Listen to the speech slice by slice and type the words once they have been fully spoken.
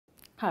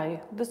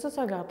Hi, this is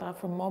Agata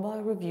from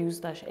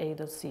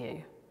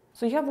mobilereviews-a.ca.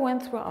 So you have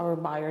went through our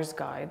buyer's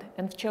guide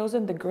and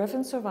chosen the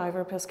Griffin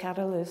Survivor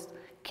Catalyst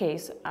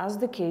Case as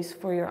the case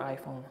for your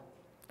iPhone.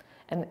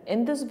 And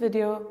in this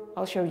video,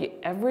 I'll show you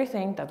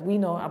everything that we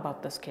know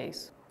about this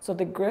case. So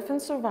the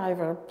Griffin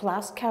Survivor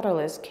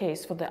Catalyst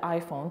Case for the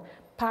iPhone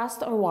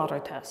passed our water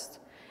test.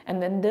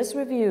 And in this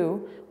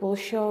review, we'll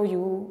show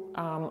you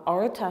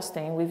our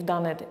testing. We've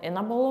done it in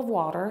a bowl of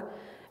water,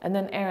 and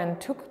then Aaron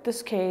took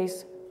this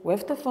case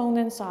with the phone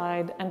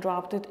inside and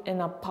dropped it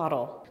in a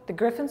puddle. The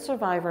Griffin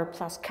Survivor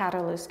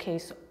Catalyst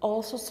Case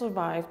also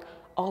survived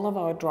all of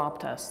our drop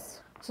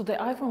tests. So the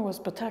iPhone was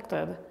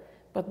protected,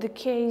 but the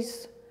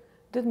case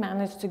did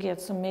manage to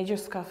get some major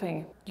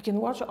scuffing. You can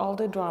watch all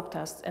the drop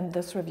tests in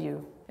this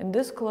review. In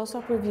this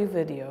close-up review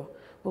video,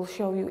 we'll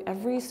show you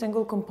every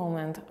single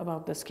component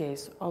about this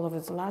case, all of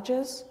its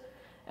latches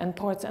and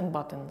ports and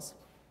buttons.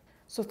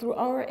 So through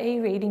our A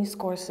rating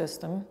score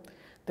system,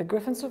 the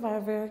Griffin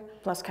Survivor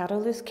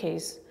Catalyst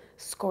Case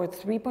scored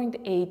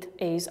 3.8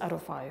 A's out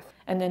of 5.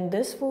 And in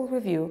this full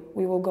review,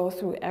 we will go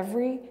through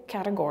every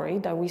category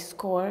that we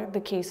score the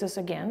cases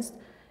against,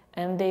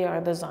 and they are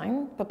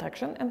design,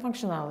 protection, and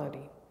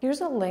functionality.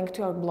 Here's a link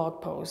to our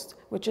blog post,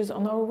 which is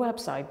on our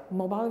website,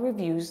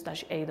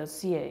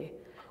 mobilereviews-a.ca.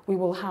 We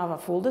will have a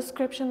full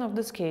description of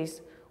this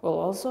case. We'll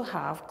also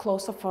have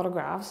close-up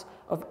photographs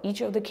of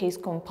each of the case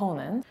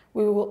components.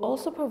 We will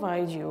also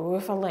provide you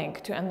with a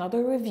link to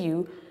another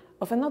review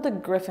of another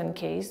Griffin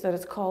case that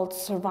is called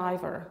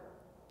Survivor.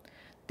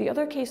 The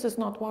other case is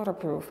not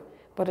waterproof,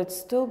 but it's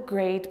still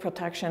great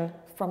protection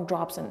from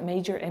drops and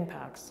major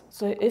impacts.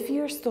 So if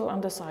you're still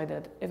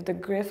undecided if the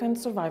Griffin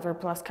Survivor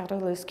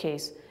Catalyst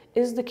Case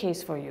is the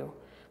case for you,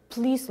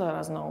 please let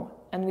us know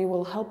and we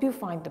will help you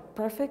find the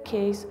perfect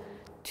case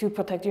to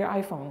protect your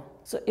iPhone.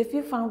 So if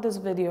you found this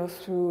video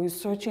through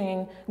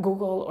searching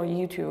Google or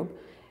YouTube,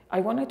 I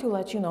wanted to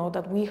let you know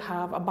that we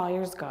have a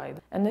buyer's guide.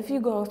 And if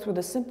you go through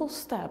the simple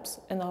steps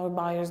in our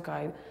buyer's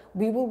guide,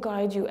 we will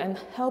guide you and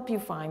help you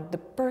find the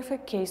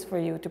perfect case for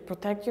you to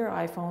protect your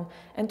iPhone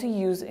and to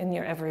use in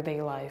your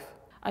everyday life.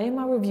 I am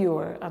a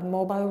reviewer at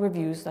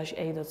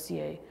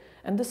mobilereviews-a.ca,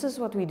 and this is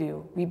what we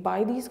do. We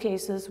buy these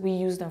cases, we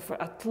use them for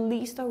at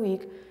least a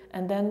week,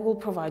 and then we'll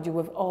provide you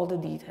with all the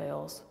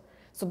details.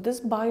 So this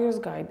buyer's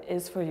guide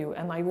is for you,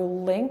 and I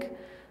will link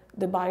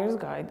the buyer's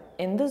guide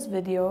in this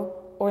video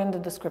or in the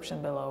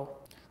description below.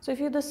 So if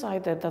you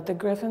decided that the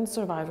Griffin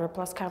Survivor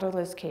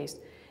Catalyst Case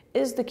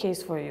is the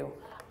case for you,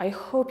 I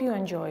hope you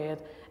enjoy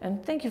it,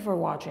 and thank you for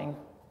watching.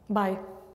 Bye.